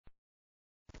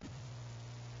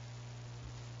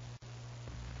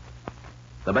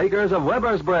The makers of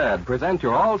Weber's Bread present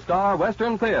your all-star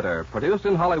Western Theater, produced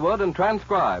in Hollywood and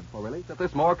transcribed for release at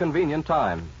this more convenient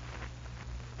time.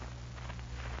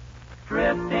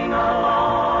 Drifting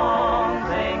along,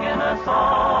 singing a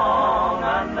song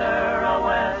under a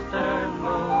western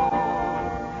moon.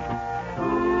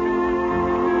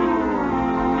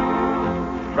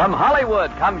 From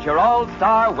Hollywood comes your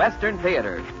all-star Western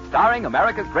Theater, starring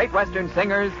America's great Western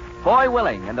singers, Foy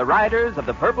Willing and the Riders of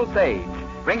the Purple Sage,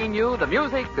 bringing you the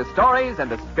music, the stories,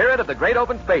 and the spirit of the great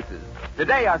open spaces.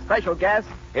 Today, our special guest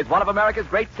is one of America's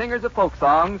great singers of folk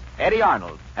songs, Eddie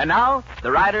Arnold. And now,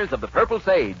 the Riders of the Purple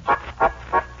Sage.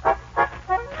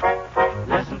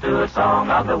 Listen to a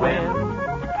song of the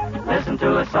wind. Listen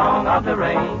to a song of the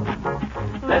rain.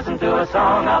 Listen to a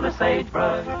song of the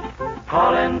sagebrush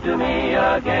calling to me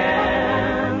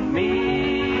again.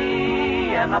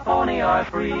 Me and my pony are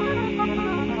free,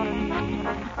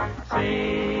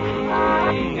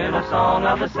 singing a song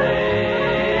of the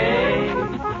sage.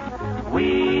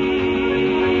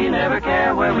 We never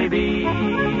care where we be.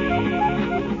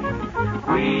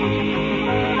 We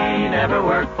never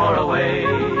work for a wage.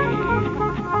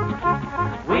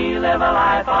 We live a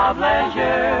life of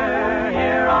leisure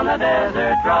here on the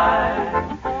desert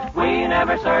drive. We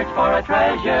never search for a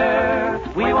treasure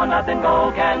we want nothing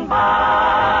gold can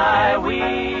buy.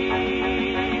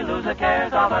 We lose the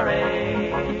cares of our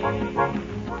age,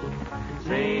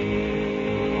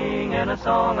 singing a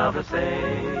song of the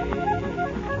sage,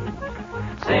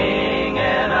 singing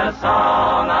a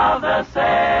song of the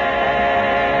sage.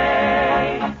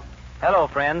 Hello,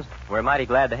 friends. We're mighty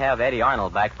glad to have Eddie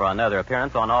Arnold back for another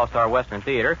appearance on All-Star Western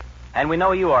Theater, and we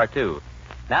know you are, too.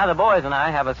 Now, the boys and I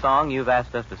have a song you've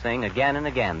asked us to sing again and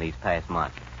again these past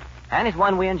months. And it's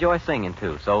one we enjoy singing,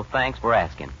 too, so thanks for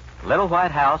asking. Little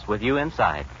White House with You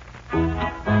Inside.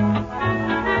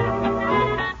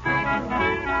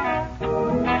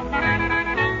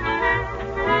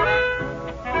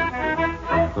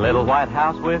 Little white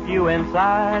house with you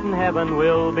inside, and heaven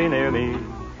will be near me.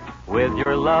 With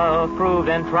your love proved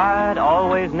and tried,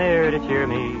 always near to cheer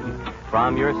me.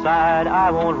 From your side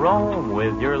I won't roam,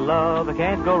 with your love I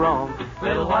can't go wrong.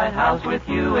 Little white house with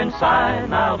you inside,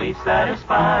 and I'll be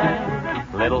satisfied.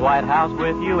 Little white house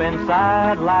with you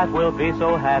inside, life will be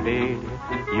so happy.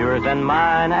 Yours and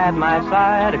mine at my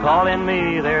side, calling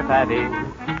me their pappy.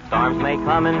 Storms may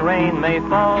come and rain may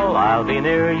fall, I'll be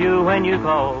near you when you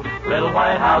call. Little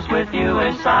white house with you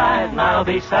inside, and I'll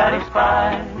be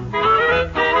satisfied.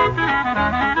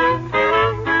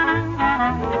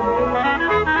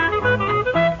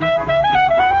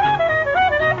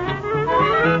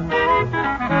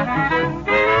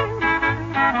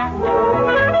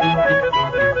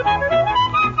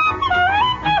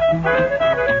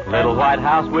 Little white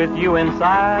house with you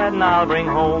inside, and I'll bring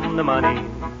home the money.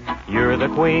 You're the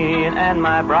queen and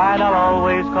my bride, I'll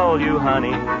always call you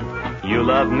honey. You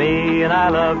love me and I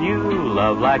love you,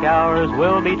 love like ours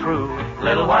will be true.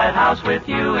 Little white house with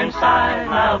you inside, and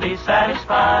I'll be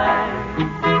satisfied.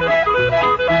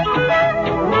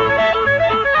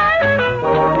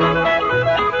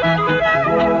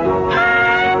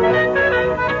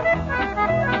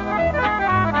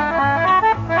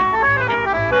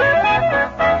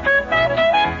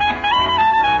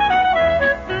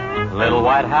 Little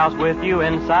white house with you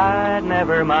inside,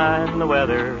 never mind the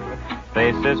weather.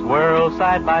 Face this world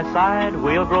side by side,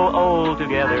 we'll grow old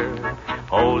together.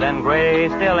 Old and gray,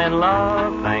 still in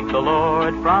love, thank the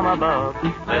Lord from above.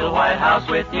 Little white house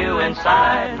with you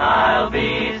inside, and I'll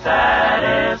be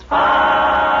satisfied.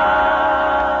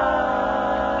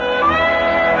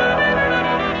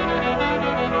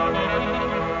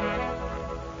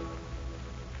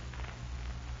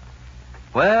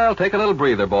 Well, take a little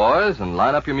breather, boys, and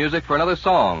line up your music for another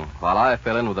song while I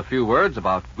fill in with a few words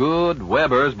about good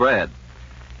Weber's bread.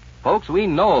 Folks, we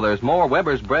know there's more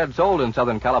Weber's bread sold in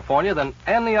Southern California than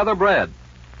any other bread.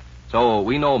 So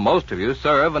we know most of you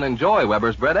serve and enjoy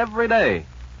Weber's bread every day.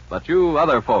 But you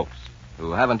other folks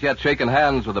who haven't yet shaken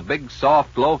hands with a big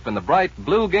soft loaf in the bright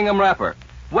blue gingham wrapper,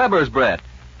 Weber's bread.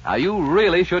 Now you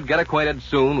really should get acquainted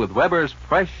soon with Weber's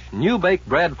fresh, new baked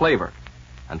bread flavor.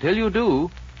 Until you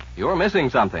do, you're missing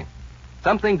something.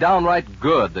 Something downright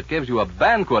good that gives you a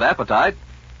banquet appetite,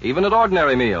 even at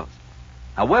ordinary meals.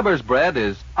 Now, Weber's bread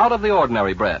is out of the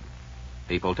ordinary bread.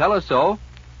 People tell us so.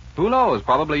 Who knows?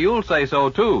 Probably you'll say so,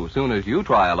 too, soon as you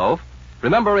try a loaf.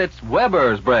 Remember, it's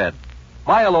Weber's bread.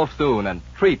 Buy a loaf soon and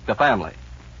treat the family.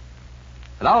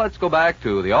 And now let's go back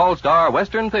to the All-Star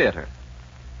Western Theater.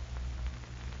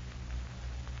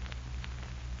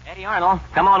 Eddie Arnold,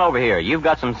 come on over here. You've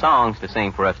got some songs to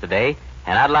sing for us today.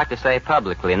 And I'd like to say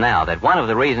publicly now that one of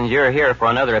the reasons you're here for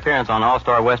another appearance on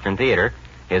All-Star Western Theater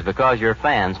is because your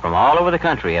fans from all over the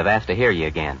country have asked to hear you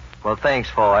again. Well, thanks,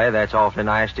 Foy. That's awfully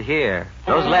nice to hear.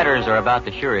 Those letters are about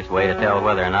the surest way to tell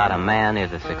whether or not a man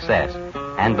is a success.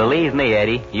 And believe me,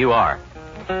 Eddie, you are.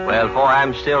 Well, Foy,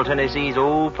 I'm still Tennessee's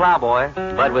old plowboy.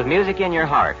 But with music in your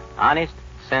heart. Honest,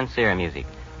 sincere music.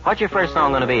 What's your first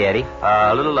song going to be, Eddie?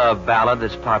 A little ballad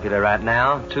that's popular right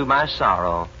now, To My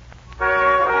Sorrow.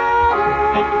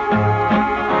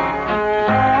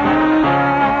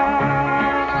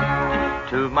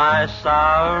 To my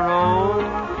sorrow,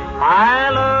 I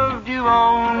loved you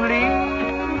only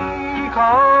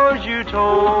 'cause you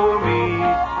told me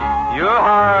your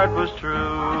heart was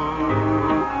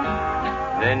true.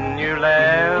 Then you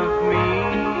left me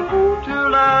to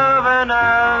love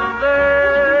another.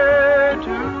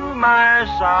 To my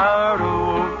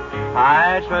sorrow,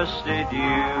 I trusted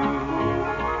you.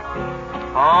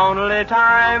 Only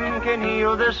time can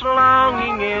heal this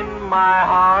longing in my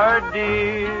heart,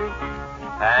 dear.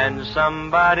 And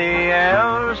somebody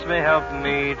else may help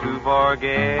me to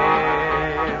forget.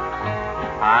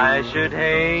 I should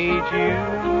hate you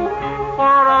for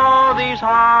all these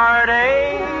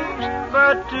heartaches,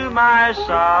 but to my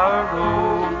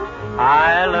sorrow,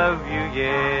 I love you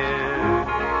yet.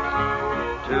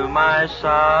 To my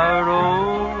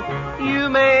sorrow, you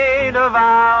made a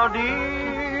vow,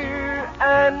 dear,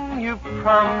 and you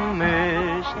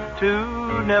promised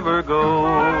to never go.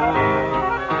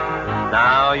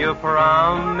 Now your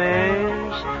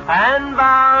promise and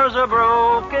vows are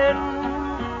broken.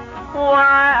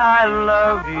 Why I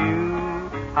love you,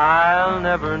 I'll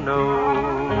never know.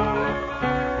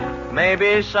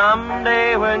 Maybe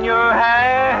someday when your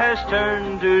hair has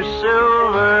turned to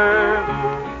silver,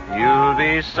 you'll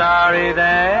be sorry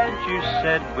that you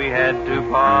said we had to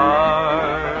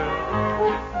part.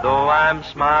 Though I'm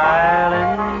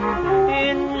smiling,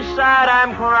 inside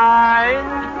I'm crying,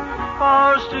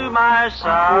 'cause to my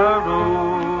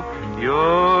sorrow,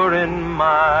 you're in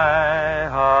my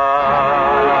heart.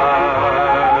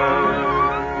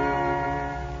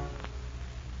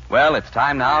 Well, it's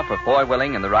time now for Foy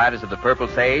Willing and the Riders of the Purple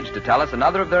Sage to tell us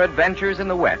another of their adventures in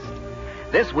the West.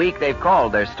 This week, they've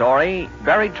called their story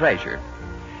Buried Treasure.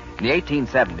 In the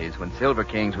 1870s, when silver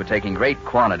kings were taking great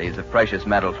quantities of precious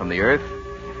metal from the earth,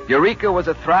 Eureka was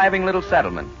a thriving little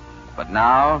settlement. But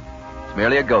now, it's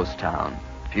merely a ghost town.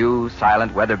 Few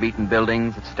silent, weather-beaten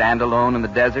buildings that stand alone in the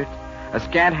desert, a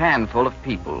scant handful of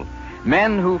people,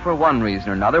 men who, for one reason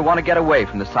or another, want to get away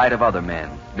from the sight of other men,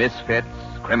 misfits,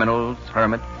 criminals,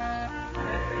 hermits.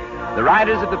 The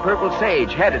Riders of the Purple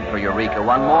Sage headed for Eureka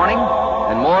one morning,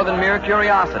 and more than mere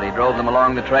curiosity drove them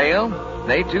along the trail.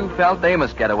 They, too, felt they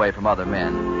must get away from other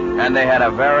men, and they had a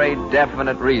very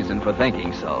definite reason for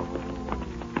thinking so.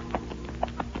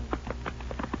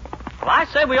 Well, I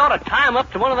say we ought to tie him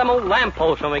up to one of them old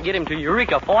lampposts when we get him to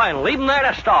Eureka, Foy, and leave him there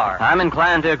to starve. I'm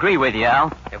inclined to agree with you,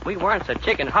 Al. If we weren't so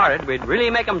chicken-hearted, we'd really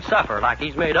make him suffer like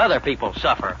he's made other people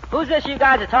suffer. Who's this you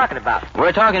guys are talking about?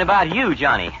 We're talking about you,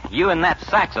 Johnny. You and that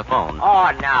saxophone.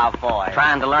 Oh, now, Foy.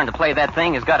 Trying to learn to play that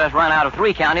thing has got us run out of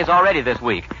 3 counties already this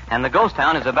week. And the ghost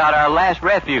town is about our last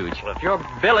refuge. Well, if your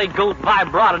billy goat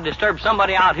vibrato disturbs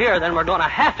somebody out here, then we're going to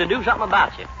have to do something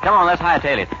about you. Come on, let's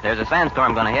hightail it. There's a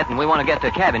sandstorm going to hit, and we want to get to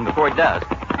the cabin before it does.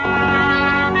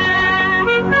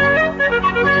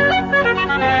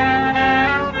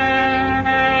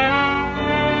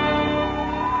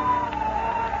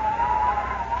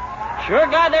 Sure,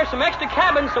 God, there's some extra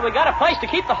cabins, so we got a place to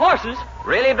keep the horses.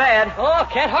 Really bad. Oh,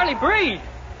 can't hardly breathe.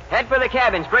 Head for the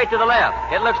cabin, straight to the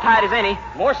left. It looks tight as any.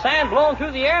 More sand blowing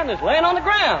through the air than is laying on the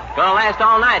ground. Gonna last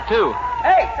all night, too.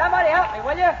 Hey, somebody help me,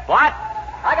 will you? What?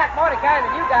 I got more to carry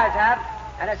than you guys have,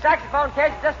 and a saxophone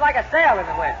case is just like a sail in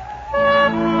the wind.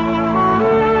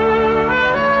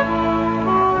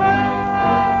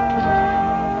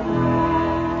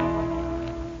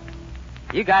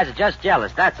 You guys are just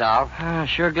jealous, that's all.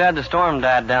 Sure glad the storm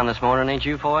died down this morning, ain't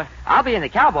you, Foy? I'll be in the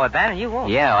cowboy band, and you won't.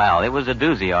 Yeah, Al, it was a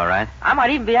doozy, all right. I might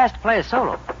even be asked to play a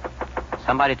solo.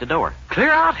 Somebody at the door.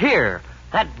 Clear out here.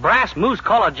 That brass moose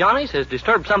call of Johnny's has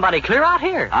disturbed somebody clear out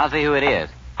here. I'll see who it is.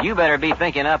 You better be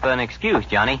thinking up an excuse,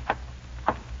 Johnny.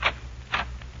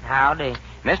 Howdy.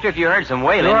 Mister, if you heard some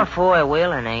wailing... You're Foy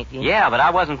Willing, ain't you? Yeah, but I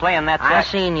wasn't playing that I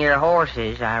sax... seen your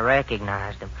horses. I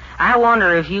recognized them. I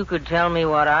wonder if you could tell me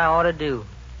what I ought to do.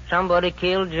 Somebody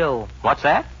killed Joe. What's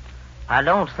that? I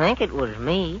don't think it was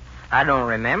me. I don't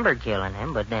remember killing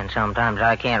him, but then sometimes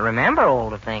I can't remember all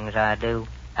the things I do.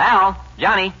 Al,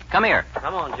 Johnny, come here.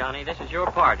 Come on, Johnny. This is your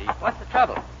party. What's the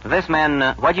trouble? This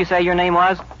man, what'd you say your name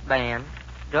was? Ben.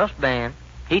 Just Ben.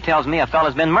 He tells me a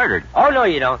fella's been murdered. Oh, no,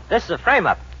 you don't. This is a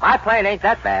frame-up. My plane ain't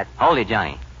that bad. Hold it,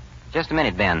 Johnny. Just a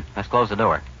minute, Ben. Let's close the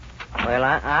door. Well,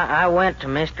 I went to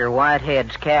Mr.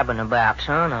 Whitehead's cabin about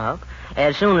sunup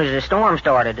as soon as the storm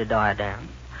started to die down.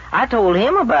 I told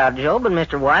him about Joe, but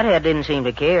Mr. Whitehead didn't seem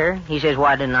to care. He says,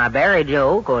 why didn't I bury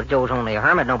Joe? 'Cause Joe's only a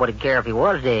hermit. Nobody'd care if he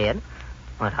was dead.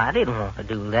 But I didn't want to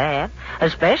do that,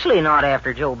 especially not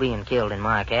after Joe being killed in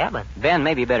my cabin. Ben,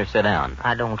 maybe you better sit down.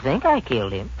 I don't think I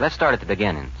killed him. Let's start at the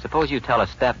beginning. Suppose you tell us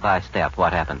step by step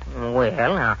what happened.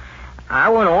 Well, now, I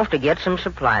went off to get some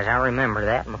supplies. I remember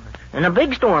that much. And a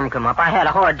big storm come up. I had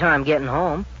a hard time getting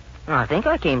home. I think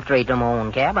I came straight to my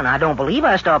own cabin. I don't believe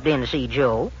I stopped in to see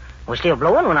Joe. It was still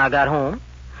blowing when I got home.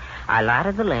 I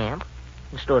lighted the lamp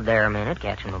and stood there a minute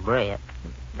catching my breath.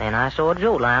 Then I saw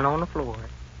Joe lying on the floor.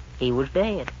 He was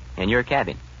dead. In your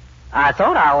cabin? I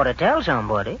thought I ought to tell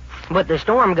somebody, but the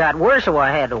storm got worse, so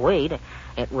I had to wait.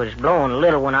 It was blowing a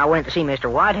little when I went to see Mr.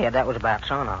 Whitehead. That was about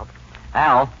sunup.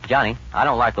 Al, Johnny, I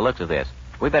don't like the looks of this.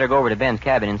 We better go over to Ben's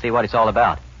cabin and see what it's all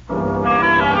about.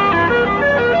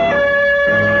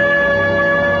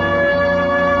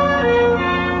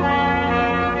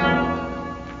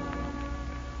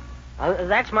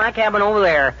 That's my cabin over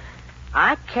there.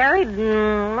 I carried,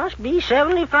 must be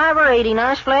 75 or 80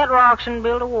 nice flat rocks and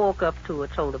built a walk up to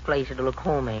it so the place would look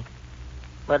homey.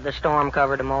 But the storm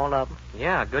covered them all up.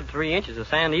 Yeah, a good 3 inches of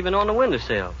sand even on the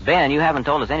windowsills. Ben, you haven't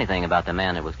told us anything about the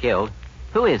man that was killed.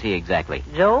 Who is he exactly?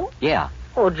 Joe? Yeah.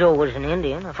 Oh, Joe was an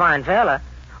Indian, a fine fella.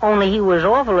 Only he was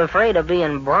awful afraid of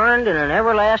being burned in an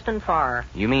everlasting fire.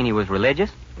 You mean he was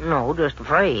religious? No, just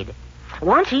afraid.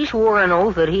 Once he swore an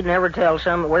oath that he'd never tell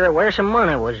where some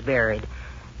money was buried.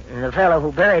 And the fellow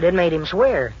who buried it made him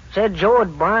swear. Said Joe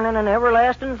would burn in an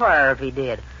everlasting fire if he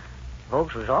did.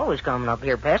 Folks was always coming up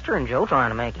here pestering Joe, trying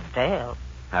to make him tell.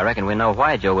 I reckon we know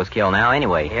why Joe was killed now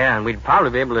anyway. Yeah, and we'd probably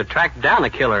be able to track down the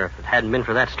killer if it hadn't been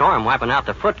for that storm wiping out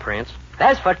the footprints.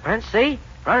 There's footprints, see?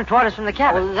 Running toward us from the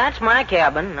cabin. Well, that's my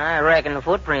cabin. I reckon the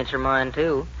footprints are mine,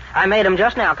 too. I made 'em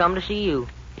just now come to see you.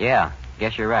 Yeah,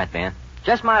 guess you're right, Ben.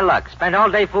 Just my luck. Spent all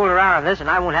day fooling around with this, and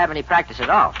I won't have any practice at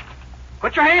all.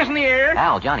 Put your hands in the air.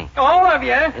 Al, Johnny. All of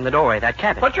you. In the doorway, that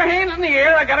cabin. Put your hands in the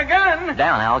air. I got a gun.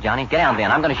 Down, Al, Johnny. Get down,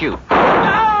 Ben. I'm going to shoot.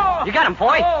 No! You got him,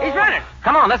 boy. Oh. He's running.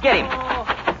 Come on, let's get him.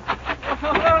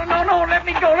 No, let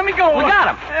me go. We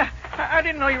got him. I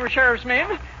didn't know you were sheriff's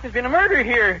men. There's been a murder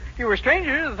here. You were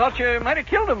strangers. I thought you might have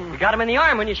killed him. You got him in the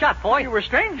arm when you shot, boy. You were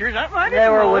strangers. I didn't They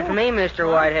were know. with me,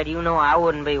 Mr. Whitehead. You know I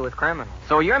wouldn't be with criminals.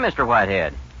 So you're Mr.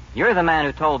 Whitehead. You're the man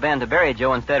who told Ben to bury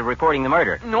Joe instead of reporting the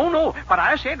murder. No. What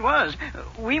I said was,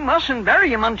 we mustn't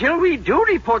bury him until we do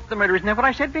report the murder. Isn't that what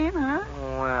I said, Ben? Huh?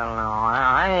 Well, no,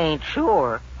 I ain't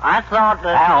sure. I thought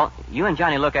that... Al, you and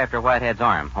Johnny look after Whitehead's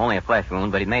arm. Only a flesh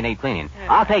wound, but he may need cleaning.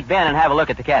 I'll take Ben and have a look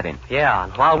at the cabin. Yeah,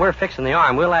 and while we're fixing the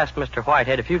arm, we'll ask Mr.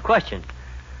 Whitehead a few questions.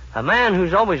 A man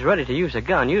who's always ready to use a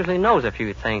gun usually knows a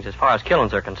few things as far as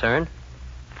killings are concerned.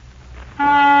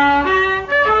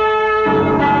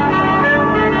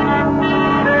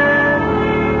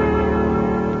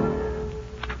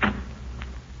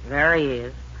 There he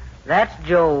is. That's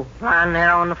Joe, lying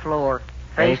there on the floor,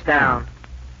 face down.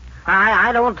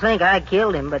 I don't think I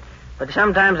killed him, but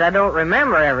sometimes I don't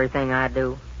remember everything I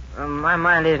do. My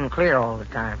mind isn't clear all the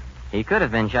time. He could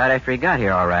have been shot after he got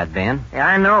here, all right, Ben. Yeah,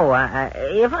 I know.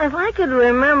 If I could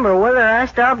remember whether I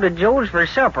stopped at Joe's for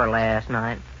supper last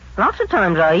night. Lots of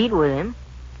times I eat with him.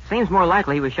 Seems more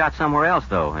likely he was shot somewhere else,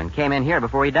 though, and came in here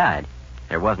before he died.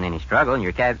 There wasn't any struggle in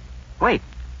your cab... Wait,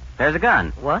 there's a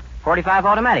gun. What? 45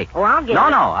 automatic. Oh, I'll get it. No,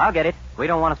 I'll get it. We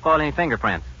don't want to spoil any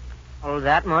fingerprints. Oh,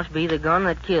 that must be the gun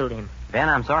that killed him. Ben,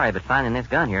 I'm sorry, but finding this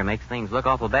gun here makes things look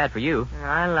awful bad for you.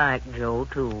 I like Joe,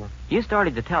 too. You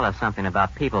started to tell us something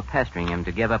about people pestering him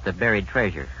to give up the buried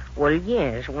treasure. Well,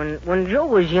 yes. When Joe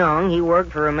was young, he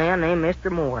worked for a man named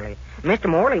Mr. Morley. Mr.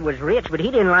 Morley was rich, but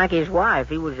he didn't like his wife.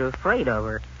 He was afraid of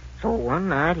her. So one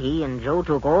night, he and Joe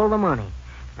took all the money.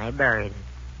 They buried it.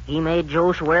 He made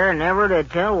Joe swear never to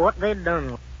tell what they'd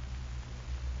done with it.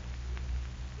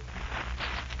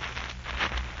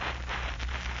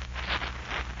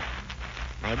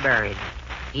 They buried it.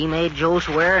 He made Joe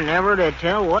swear never to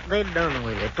tell what they'd done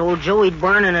with it. Told Joe he'd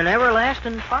burn in an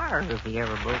everlasting fire if he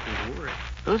ever broke his word.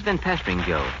 Who's been pestering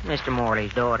Joe? Mr.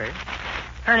 Morley's daughter.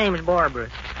 Her name's Barbara.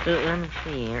 Let me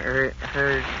see. Her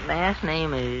last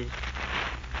name is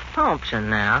Thompson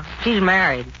now. She's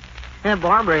married.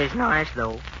 Barbara is nice,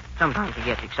 though. Sometimes she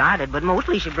gets excited, but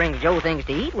mostly she brings Joe things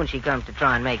to eat when she comes to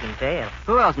try and make him tell.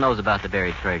 Who else knows about the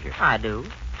buried treasure? I do.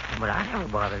 But I never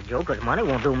bother Joe, because money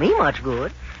won't do me much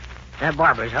good.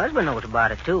 Barbara's husband knows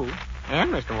about it, too.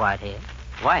 And Mr. Whitehead.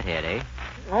 Whitehead, eh?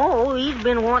 Oh, he's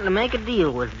been wanting to make a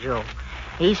deal with Joe.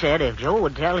 He said if Joe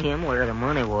would tell him where the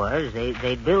money was,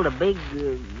 they'd build a big...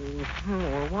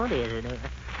 what is it?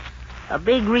 A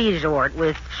big resort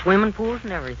with swimming pools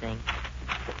and everything.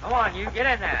 Come on, you get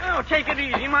in there. Oh, take it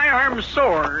easy. My arm's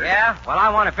sore. Yeah? Well, I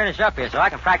want to finish up here so I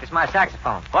can practice my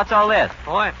saxophone. What's all this?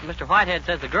 Boy, Mr. Whitehead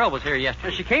says the girl was here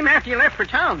yesterday. She came after you left for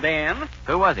town, Dan.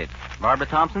 Who was it? Barbara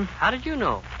Thompson? How did you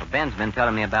know? Well, Ben's been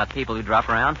telling me about people who drop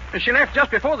around. She left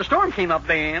just before the storm came up,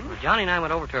 Dan. Well, Johnny and I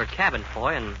went over to her cabin,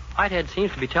 boy, and Whitehead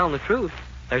seems to be telling the truth.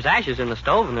 There's ashes in the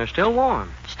stove, and they're still warm.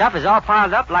 Stuff is all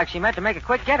piled up like she meant to make a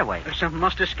quick getaway. Something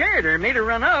must have scared her, made her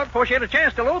run out before she had a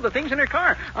chance to load the things in her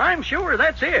car. I'm sure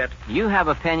that's it. You have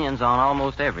opinions on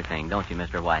almost everything, don't you,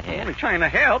 Mr. Whitehead? Only trying to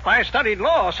help. I studied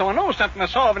law, so I know something of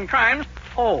solving crimes.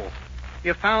 Oh,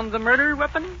 you found the murder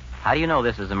weapon? How do you know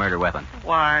this is a murder weapon?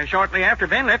 Why, shortly after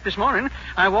Ben left this morning,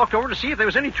 I walked over to see if there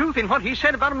was any truth in what he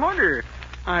said about a murder.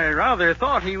 I rather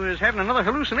thought he was having another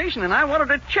hallucination, and I wanted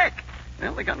to check.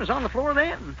 Well, the gun was on the floor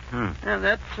then. And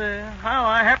that's how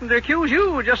I happened to accuse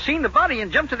you. Just seen the body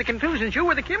and jumped to the conclusion you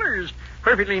were the killers.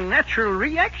 Perfectly natural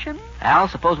reaction. Al,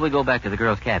 suppose we go back to the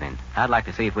girl's cabin. I'd like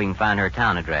to see if we can find her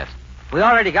town address. We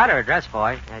already got her address,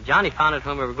 boy. Johnny found it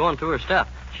when we were going through her stuff.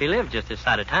 She lived just this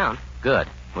side of town. Good.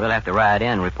 We'll have to ride in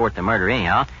and report the murder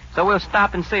anyhow, so we'll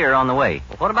stop and see her on the way.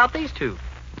 Well, what about these two?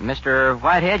 Mr.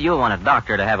 Whitehead, you'll want a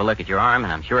doctor to have a look at your arm,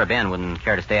 and I'm sure Ben wouldn't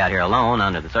care to stay out here alone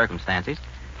under the circumstances.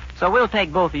 So we'll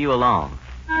take both of you along.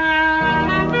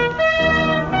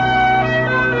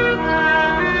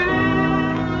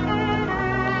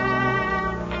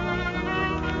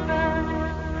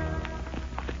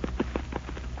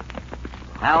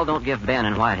 Al, don't give Ben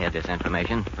and Whitehead this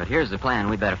information, but here's the plan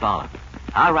we better follow.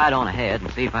 I'll ride on ahead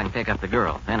and see if I can pick up the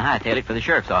girl, then hightail it for the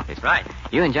sheriff's office. Right.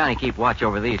 You and Johnny keep watch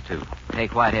over these two.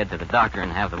 Take Whitehead to the doctor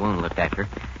and have the wound looked after.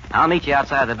 I'll meet you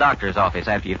outside the doctor's office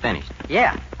after you've finished.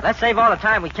 Yeah, let's save all the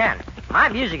time we can. My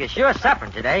music is sure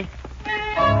suffering today.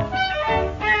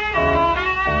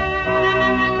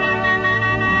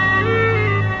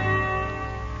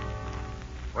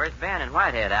 Where's Ben and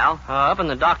Whitehead, Al? Up in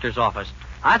the doctor's office.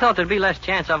 I thought there'd be less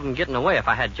chance of them getting away if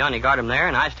I had Johnny guard him there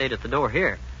and I stayed at the door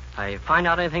here. I find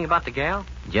out anything about the gal?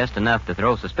 Just enough to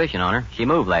throw suspicion on her. She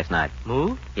moved last night.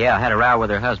 Moved? Yeah, had a row with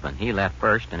her husband. He left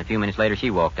first, and a few minutes later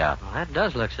she walked out. Well, that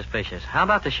does look suspicious. How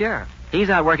about the sheriff? He's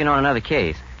out working on another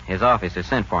case. His office has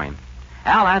sent for him.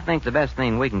 Al, I think the best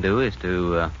thing we can do is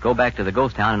to go back to the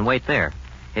ghost town and wait there.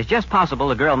 It's just possible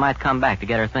the girl might come back to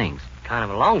get her things. Kind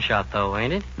of a long shot, though,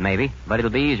 ain't it? Maybe, but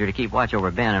it'll be easier to keep watch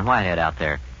over Ben and Whitehead out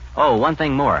there. Oh, one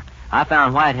thing more. I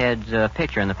found Whitehead's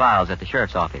picture in the files at the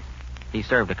sheriff's office. He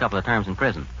served a couple of terms in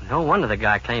prison. No wonder the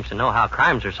guy claims to know how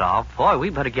crimes are solved. Boy, we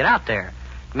better get out there.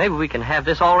 Maybe we can have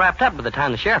this all wrapped up by the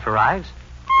time the sheriff arrives.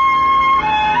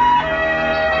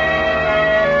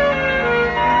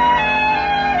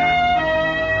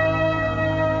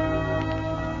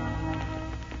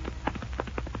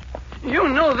 You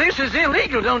know this is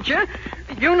illegal, don't you?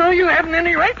 You know you haven't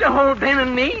any right to hold Ben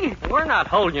and me. We're not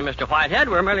holding you, Mr. Whitehead.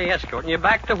 We're merely escorting you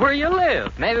back to where you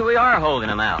live. Maybe we are holding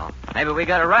him, Al. Maybe we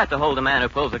got a right to hold a man who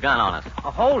pulls a gun on us.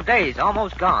 A whole day's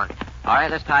almost gone. All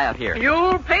right, let's tie up here.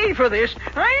 You'll pay for this.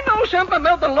 I know something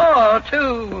about the law,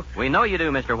 too. We know you do,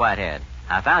 Mr. Whitehead.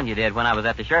 I found you did when I was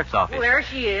at the sheriff's office. Well, there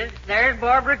she is. There's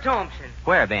Barbara Thompson.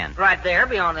 Where, Ben? Right there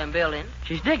beyond them buildings.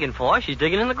 She's digging, boy. She's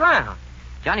digging in the ground.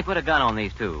 Johnny, put a gun on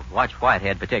these two. Watch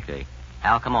Whitehead particularly.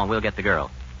 Al, come on, we'll get the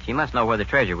girl. She must know where the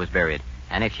treasure was buried.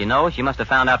 And if she knows, she must have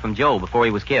found out from Joe before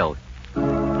he was killed.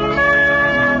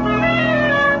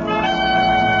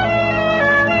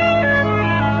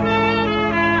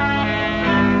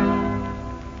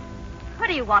 What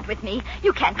do you want with me?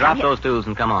 You can't Drop come here. those tools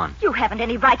and come on. You haven't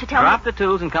any right to tell Drop me. the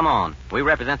tools and come on. We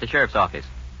represent the sheriff's office.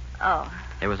 Oh,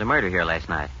 There was a murder here last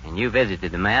night, and you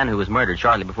visited the man who was murdered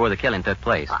shortly before the killing took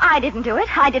place. I didn't do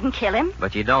it. I didn't kill him.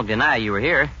 But you don't deny you were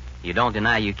here. You don't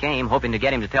deny you came, hoping to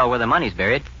get him to tell where the money's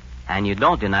buried. And you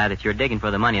don't deny that you're digging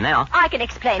for the money now. I can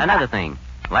explain Another that. thing.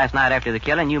 Last night after the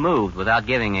killing, you moved without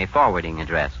giving a forwarding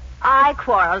address. I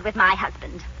quarreled with my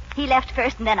husband. He left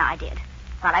first, and then I did.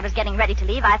 While I was getting ready to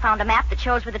leave, I found a map that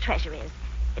shows where the treasure is.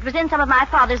 It was in some of my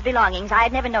father's belongings. I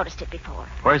had never noticed it before.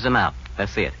 Where's the map?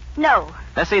 Let's see it. No.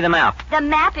 Let's see the map. The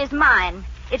map is mine.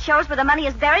 It shows where the money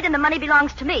is buried, and the money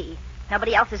belongs to me.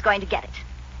 Nobody else is going to get it.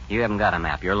 You haven't got a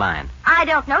map. You're lying. I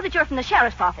don't know that you're from the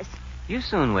sheriff's office. You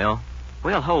soon will.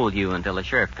 We'll hold you until the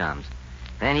sheriff comes.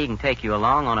 Then he can take you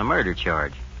along on a murder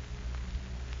charge.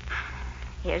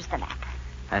 Here's the map.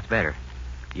 That's better.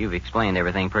 You've explained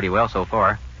everything pretty well so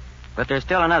far. But there's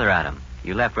still another item.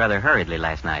 You left rather hurriedly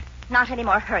last night. Not any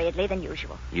more hurriedly than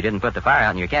usual. You didn't put the fire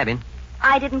out in your cabin.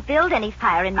 I didn't build any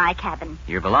fire in my cabin.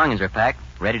 Your belongings are packed,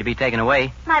 ready to be taken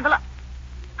away.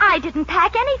 I didn't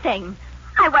pack anything.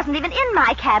 I wasn't even in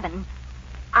my cabin.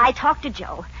 I talked to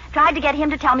Joe, tried to get him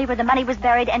to tell me where the money was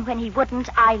buried, and when he wouldn't,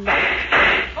 I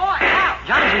left. Boy, Al!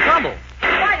 Johnny's in trouble.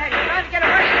 Whitehead, he's trying to get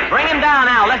away. Bring him down,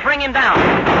 Al. Let's bring him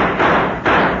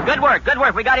down. Good work, good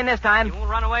work. We got him this time. He won't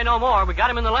run away no more. We got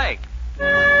him in the leg.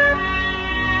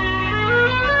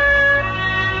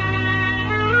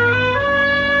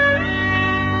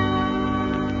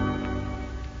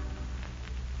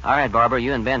 All right, Barbara,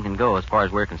 you and Ben can go as far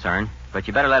as we're concerned. But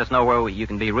you better let us know where you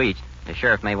can be reached. The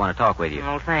sheriff may want to talk with you.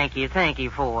 Oh, thank you,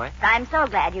 Foy. I'm so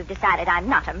glad you've decided I'm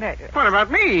not a murderer. What about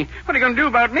me? What are you going to do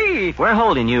about me? We're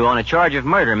holding you on a charge of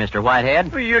murder, Mr.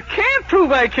 Whitehead. Well, you can't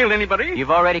prove I killed anybody. You've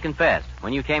already confessed.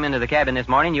 When you came into the cabin this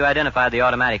morning, you identified the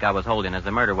automatic I was holding as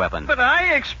the murder weapon. But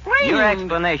I explained... Your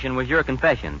explanation was your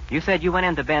confession. You said you went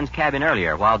into Ben's cabin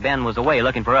earlier while Ben was away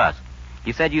looking for us.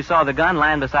 You said you saw the gun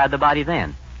lying beside the body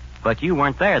then. But you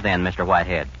weren't there then, Mr.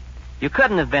 Whitehead. You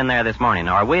couldn't have been there this morning,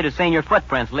 or we'd have seen your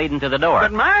footprints leading to the door.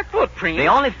 But my footprints... The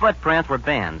only footprints were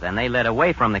Ben's, and they led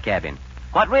away from the cabin.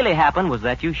 What really happened was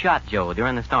that you shot Joe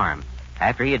during the storm.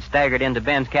 After he had staggered into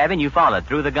Ben's cabin, you followed,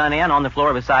 threw the gun in on the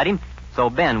floor beside him,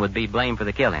 so Ben would be blamed for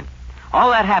the killing.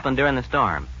 All that happened during the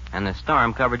storm, and the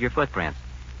storm covered your footprints.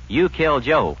 You killed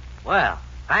Joe. Well,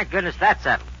 thank goodness that's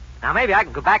settled. Now maybe I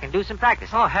can go back and do some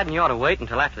practice. Oh, hadn't you ought to wait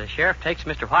until after the sheriff takes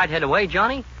Mr. Whitehead away,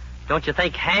 Johnny? Don't you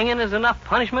think hanging is enough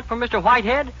punishment for Mr.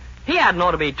 Whitehead? He hadn't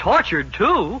ought to be tortured,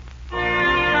 too.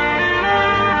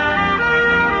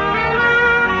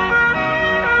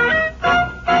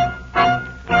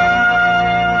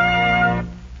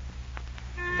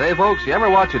 Say, folks, you ever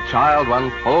watch a child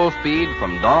run full speed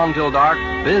from dawn till dark,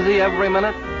 busy every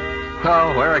minute?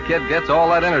 Well, where a kid gets all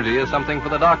that energy is something for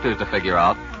the doctors to figure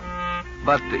out.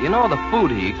 But, you know, the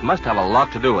food he eats must have a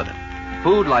lot to do with it.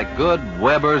 Food like good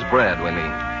Weber's bread, we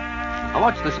mean. Now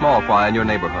watch the small fry in your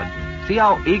neighborhood. See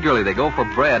how eagerly they go for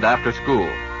bread after school.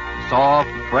 Soft,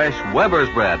 fresh Weber's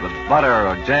bread with butter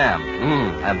or jam.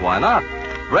 And why not?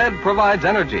 Bread provides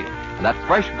energy, and that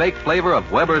fresh baked flavor of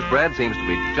Weber's bread seems to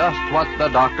be just what the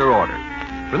doctor ordered.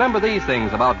 Remember these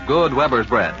things about good Weber's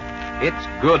bread. It's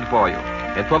good for you.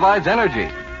 It provides energy.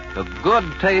 The good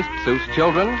taste suits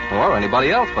children, or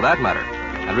anybody else for that matter.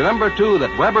 And remember, too,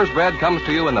 that Weber's bread comes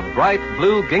to you in the bright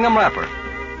blue gingham wrapper.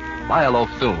 Buy a loaf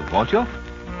soon, won't you?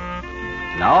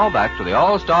 Now, back to the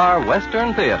All-Star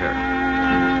Western Theater.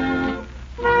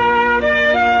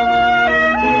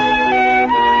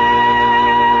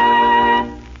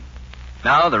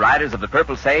 Now, the Riders of the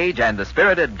Purple Sage and the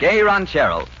spirited gay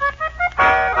ranchero.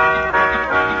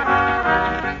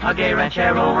 A gay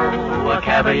ranchero, a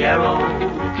caballero,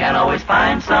 can always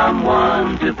find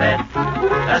someone to pet.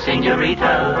 A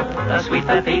senorita, a sweet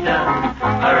pepita,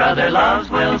 her other loves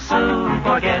will soon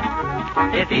forget.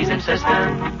 If he's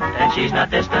insistent and she's not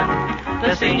distant,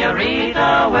 the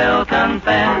senorita will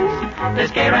confess.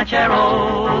 This gay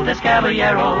ranchero, this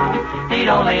caballero, he'd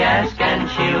only ask and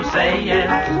she'll say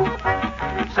yes.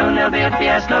 Soon there'll be a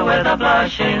fiesta with a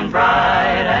blushing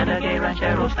bride and a gay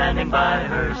ranchero standing by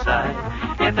her side.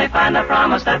 If they find the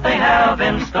promise that they have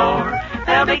in store,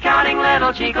 they'll be counting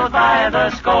little chicos by the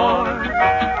score.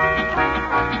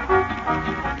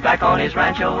 Back on his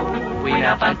rancho, we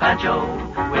now find Pancho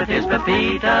with his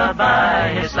Pepita by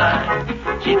his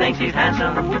side. She thinks he's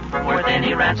handsome, worth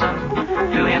any ransom.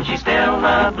 To him she's still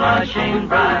a blushing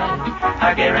bride.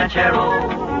 Our gay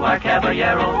ranchero, our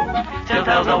caballero, still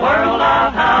tells the world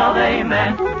of how they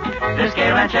met. This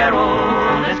gay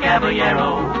ranchero, this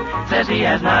caballero, says he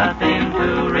has nothing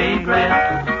to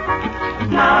regret.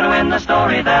 Now to end the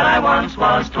story that I once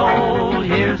was told,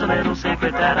 here's a little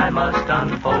secret that I must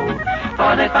unfold.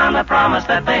 For they found the promise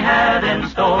that they had in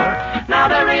store. Now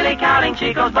they're really counting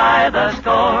chicos by the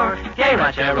score. Gay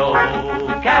ranchero,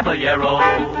 caballero,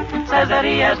 says that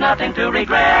he has nothing to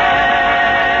regret.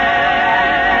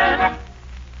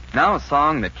 Now a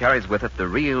song that carries with it the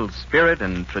real spirit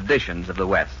and traditions of the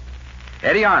West.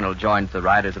 Eddie Arnold joins the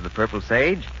Riders of the Purple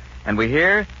Sage, and we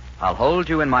hear, I'll hold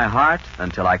you in my heart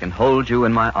until I can hold you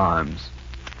in my arms.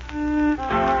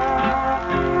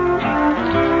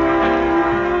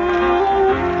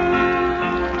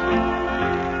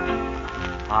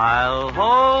 I'll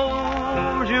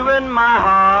hold you in my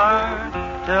heart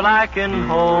till I can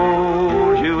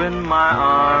hold you in my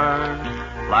arms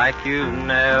like you've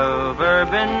never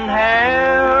been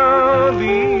held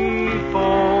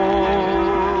before.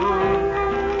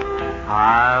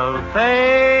 I'll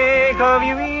think of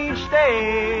you each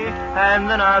day, and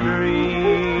then I'll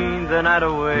dream the night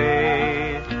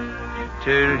away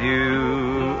till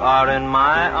you are in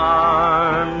my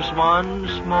arms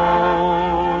once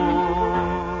more.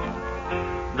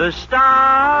 The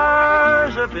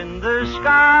stars up in the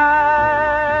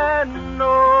sky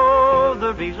know the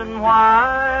the reason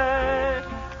why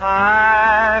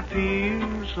I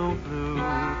feel so blue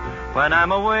when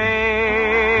I'm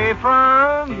away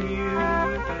from you.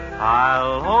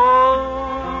 I'll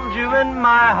hold you in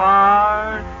my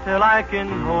heart till I can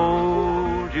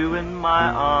hold you in my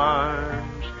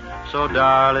arms. So,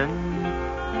 darling,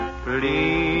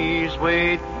 please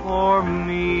wait for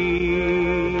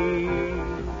me.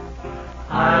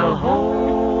 I'll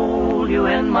hold you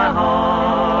in my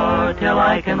heart till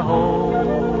I can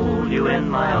hold you in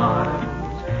my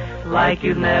arms, like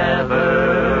you've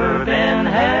never been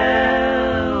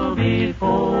held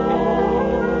before.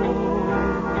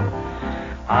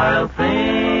 I'll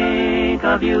think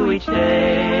of you each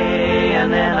day,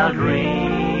 and then I'll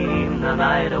dream the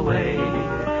night away,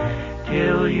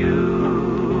 till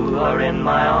you are in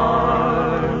my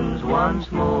arms once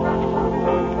more.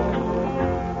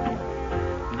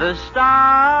 The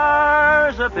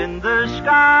stars up in the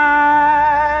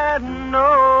sky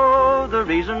know the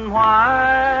reason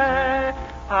why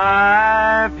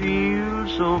I feel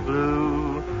so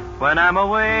blue when I'm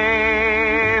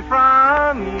away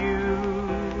from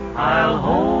you. I'll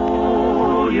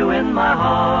hold you in my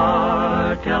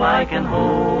heart till I can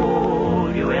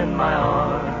hold you in my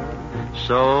arms.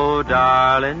 So,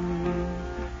 darling,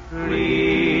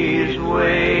 please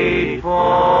wait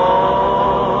for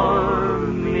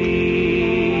me.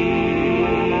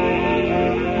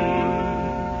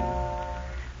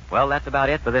 Well, that's about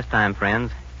it for this time,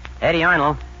 friends. Eddie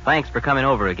Arnold, thanks for coming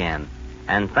over again.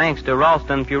 And thanks to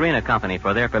Ralston Purina Company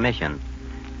for their permission.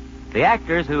 The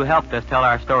actors who helped us tell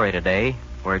our story today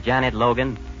were Janet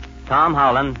Logan, Tom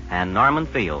Holland, and Norman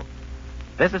Field.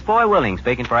 This is Foy Willing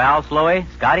speaking for Al Sloey,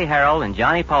 Scotty Harrell, and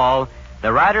Johnny Paul,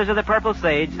 the writers of The Purple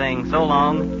Sage, saying so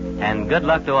long and good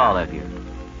luck to all of you.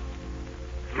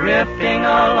 Drifting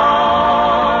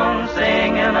along,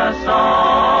 singing a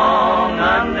song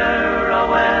under a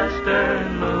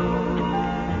western moon.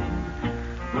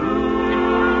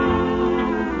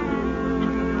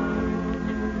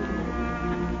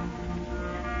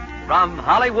 From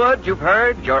Hollywood, you've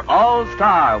heard your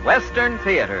all-star Western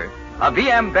Theater, a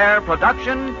V.M. Bear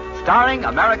production starring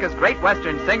America's great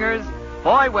Western singers,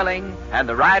 Foy Willing, and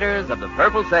the riders of the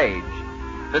Purple Sage.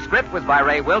 The script was by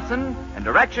Ray Wilson and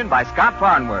direction by Scott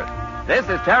Farnworth. This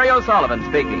is Terry O'Sullivan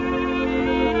speaking.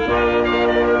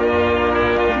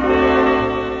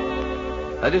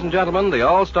 Ladies and gentlemen, the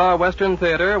All-Star Western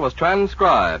Theater was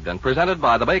transcribed and presented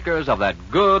by the makers of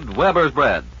that good Weber's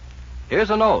bread. Here's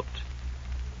a note.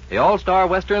 The All-Star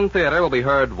Western Theater will be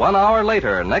heard 1 hour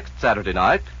later next Saturday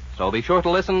night, so be sure to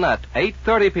listen at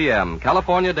 8:30 p.m.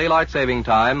 California Daylight Saving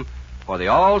Time for the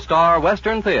All-Star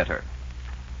Western Theater.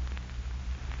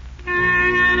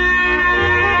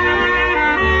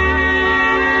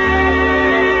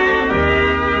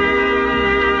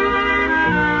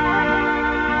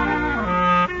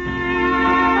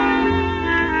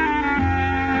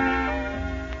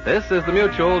 This is the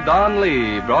Mutual Don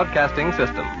Lee Broadcasting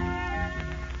System.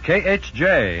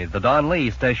 KHJ, the Don Lee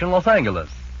Station, Los Angeles.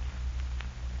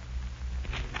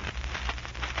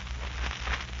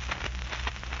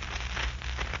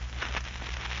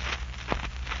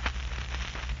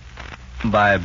 By